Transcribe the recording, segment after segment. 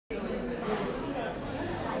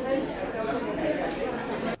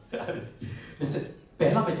इससे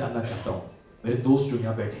पहला मैं जानना चाहता हूं मेरे दोस्त जो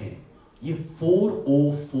यहाँ बैठे हैं, ये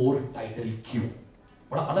 404 टाइटल क्यों?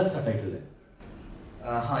 बड़ा अलग सा टाइटल है।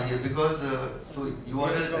 हाँ, ये बिकॉज तो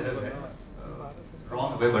URL एरर है,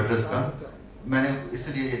 रॉन्ग वेब एड्रेस का, मैंने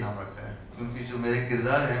इसलिए ये नाम रखा है क्योंकि जो मेरे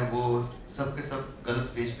किरदार हैं वो सब के सब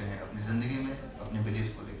गलत पेज पे हैं अपनी जिंदगी में, अपने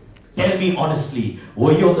बिलीव्स को लेकर। Tell me honestly,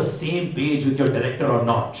 were you on the same page with your director or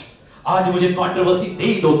not? आज मुझे कंट्रोवर्सी दे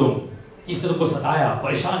ही दो तुम कि इसने तुमको सताया,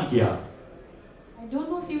 परेशान किया। I don't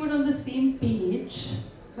know if we were on the same page,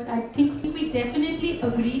 but I think we definitely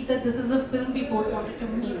agreed that this is a film we both wanted to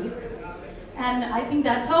make. And I think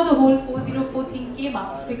that's how the whole 404 thing came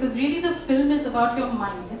up, because really the film is about your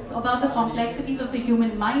mind. It's about the complexities of the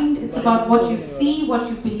human mind. It's about what you see, what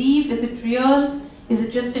you believe. Is it real? Is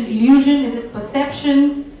it just an illusion? Is it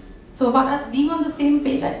perception? So about us being on the same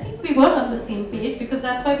page, I think we were on the same page, because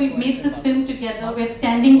that's why we've made this film together. We're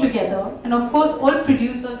standing together. And of course, all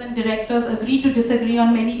producers and directors agree to disagree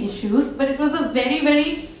on many issues. But it was a very,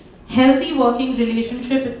 very healthy working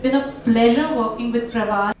relationship. It's been a pleasure working with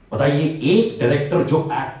Praval. बताइए, एक director जो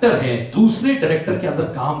actor है दूसरे director के अंदर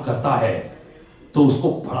काम करता है तो उसको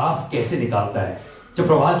भड़ास कैसे निकालता है? जब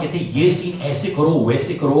प्रवाल कहते हैं ये सीन ऐसे करो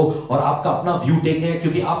वैसे करो और आपका अपना व्यू टेक है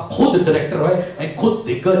क्योंकि आप खुद डायरेक्टर है एंड खुद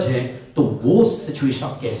दिग्गज हैं, तो वो सिचुएशन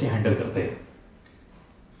आप कैसे हैंडल करते हैं?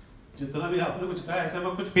 जितना भी आपने कुछ कहा ऐसा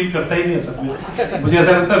मैं कुछ फील करता ही नहीं है सच में। मुझे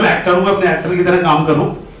ऐसा लगता है मैं एक्टर हूँ, मैं अपने एक्टर की तरह काम करूँ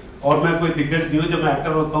और मैं कोई दिग्गज नहीं हूँ। जब मैं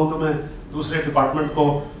एक्टर होता हूँ तो मैं दूसरे डिपार्टमेंट को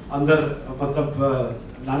अंदर मतलब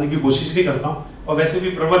लाने की कोशिश नहीं करता हूँ। और वैसे भी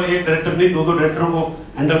प्रबल एक डायरेक्टर नहीं, दो डायरेक्टरों को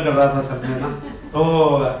हैंडल कर रहा था सर ने ना, तो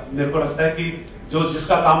मेरे को लगता है कि जो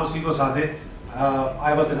जिसका काम उसी को साधे।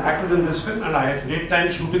 I was an actor in this film and I had great time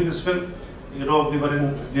shooting this film. You know, we were in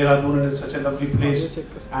Dehradun and it's such a lovely place,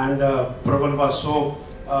 and Prabal was so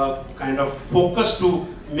kind of focused to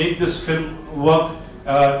make this film work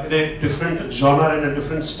in a different genre and a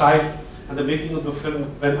different style. And the making of the film,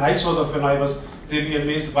 when I saw the film, I was really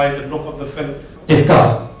amazed by the look of the film. Tisca,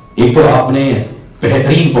 एक तो आपने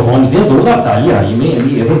बेहतरीन performance दिया, जोरदार तालियां, ये में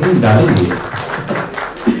everything डालेंगे।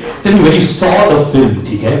 Tell me when you saw the film,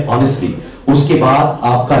 ठीक है, honestly, उसके बाद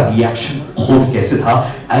आपका रिएक्शन खुद कैसे था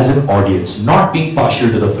as an audience, not being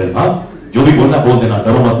partial to the film, हाँ? जो भी बोलना बोल देना,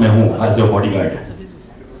 डरो मत, मैं हूँ as your bodyguard।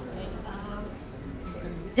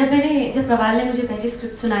 जब प्रवाल ने मुझे पहली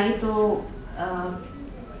स्क्रिप्ट सुनाई तो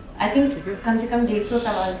I think कम से कम 150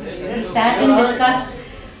 सवाल थे। We sat and discussed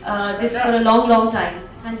this for a long time.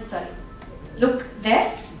 हाँ जी, sorry. Look there.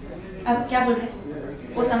 अब क्या बोल रहे हैं?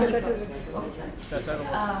 वो समझ गया। Okay, sorry.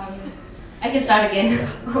 I can start again.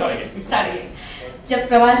 Okay, start again. जब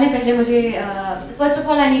प्रवाल ने पहले मुझे first of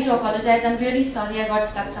all I need to apologize. I'm really sorry I got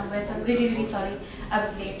stuck somewhere. So I'm really sorry. I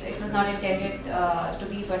was late. It was not intended to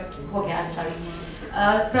be, but हो गया. I'm sorry.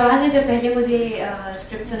 प्रवाल ने जब पहले मुझे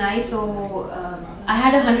स्क्रिप्ट सुनाई तो I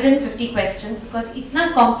had 150 questions because इतना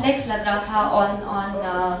complex लग रहा था on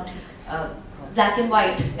black and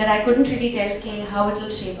white that I couldn't really tell के how it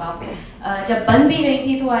will shape up. जब बन भी रही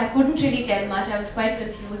थी तो I couldn't really tell much. I was quite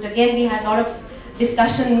confused. Again, we had a lot of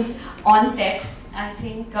discussions on set. I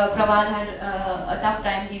think Praval had a tough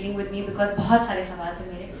time dealing with me because बहुत सारे सवाल थे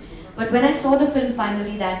मेरे. But when I saw the film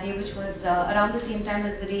finally that day, which was around the same time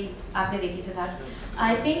as the day आपने देखी Siddharth,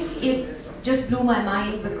 I think it just blew my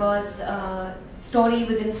mind because story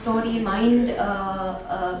within story, mind,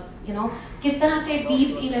 you know, किस तरह से it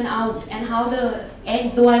weaves in and out, and how the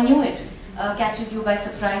end, though I knew it, catches you by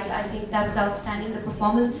surprise. I think that was outstanding. The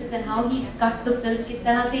performances and how he's cut the film, किस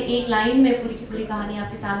तरह से एक line में पूरी की पूरी कहानी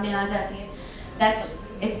आपके सामने आ जाती है.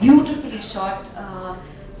 It's beautifully shot.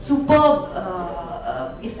 Superb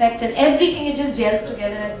effects and everything, it just gels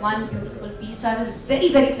together as one beautiful piece. So I was very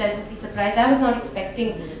pleasantly surprised. I was not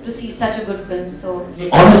expecting to see such a good film. So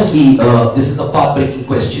honestly, this is a path-breaking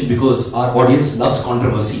question because our audience loves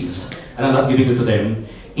controversies and I love giving it to them.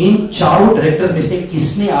 इन चारों directors में से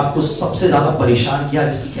किसने आपको सबसे ज्यादा परेशान किया,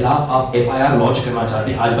 जिसके खिलाफ आप FIR लॉन्च करना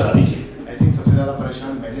चाहते हैं? आज बता दीजिए। I think सबसे ज्यादा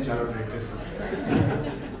परेशान मैंने चारों डायरेक्टर्स को।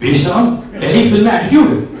 बेशरम, पहली फिल्म में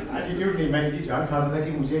एटीट्यूड नहीं, मैं इनकी जान खा रहा था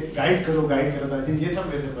कि मुझे गाइड करो तो आई थिंक ये सब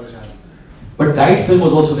मेरे से परेशान है। But Guide film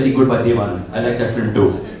was also very good by Devan. I like that film too.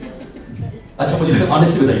 अच्छा, मुझे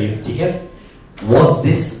honestly बताइए, ठीक है? Was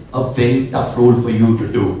this a very tough role for you to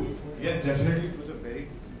do? Yes, definitely. It was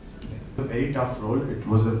a very tough role. It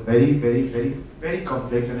was a very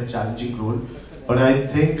complex and a challenging role. But I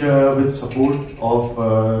think with support of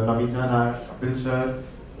Namita and Kapil sir,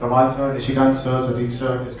 Praval sir, Nishikant sir, Satish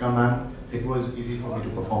sir, Tisca ma'am, it was easy for me to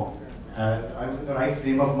perform. I was in the right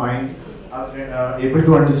frame of mind. I was able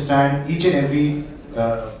to understand each and every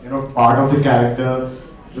part of the character.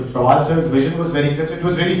 The Praval sir's vision was very clear, so it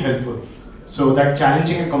was very helpful. So that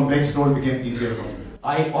challenging and complex role became easier for me.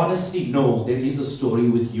 I honestly know there is a story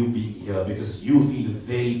with you being here because you feel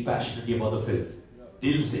very passionately about the film.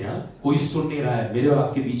 दिल से हाँ, कोई सुन नहीं रहा है, मेरे और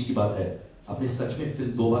आपके बीच की बात है. आपने सच में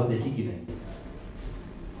फिल्म 2 बार देखी कि नहीं?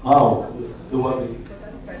 हाँ, 2 बार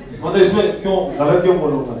देखी. मतलब इसमें क्यों गलत क्यों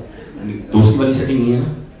बोलूँगा? दूसरी वाली सेटिंग नहीं है ना?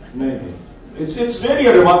 नहीं. It's really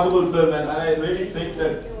a remarkable film, and I really think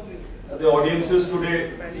that the audiences today,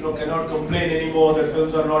 cannot complain anymore that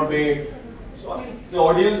films are not made. So I mean, the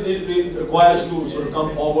audience requires to sort of come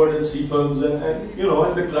forward and see films, and in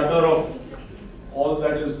the clutter of all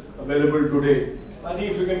that is available today, I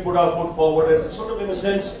think if you can put our foot forward and sort of in a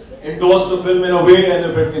sense endorse the film in a way, and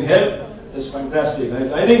if it can help, it's fantastic.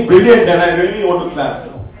 I think brilliant, and I really want to clap.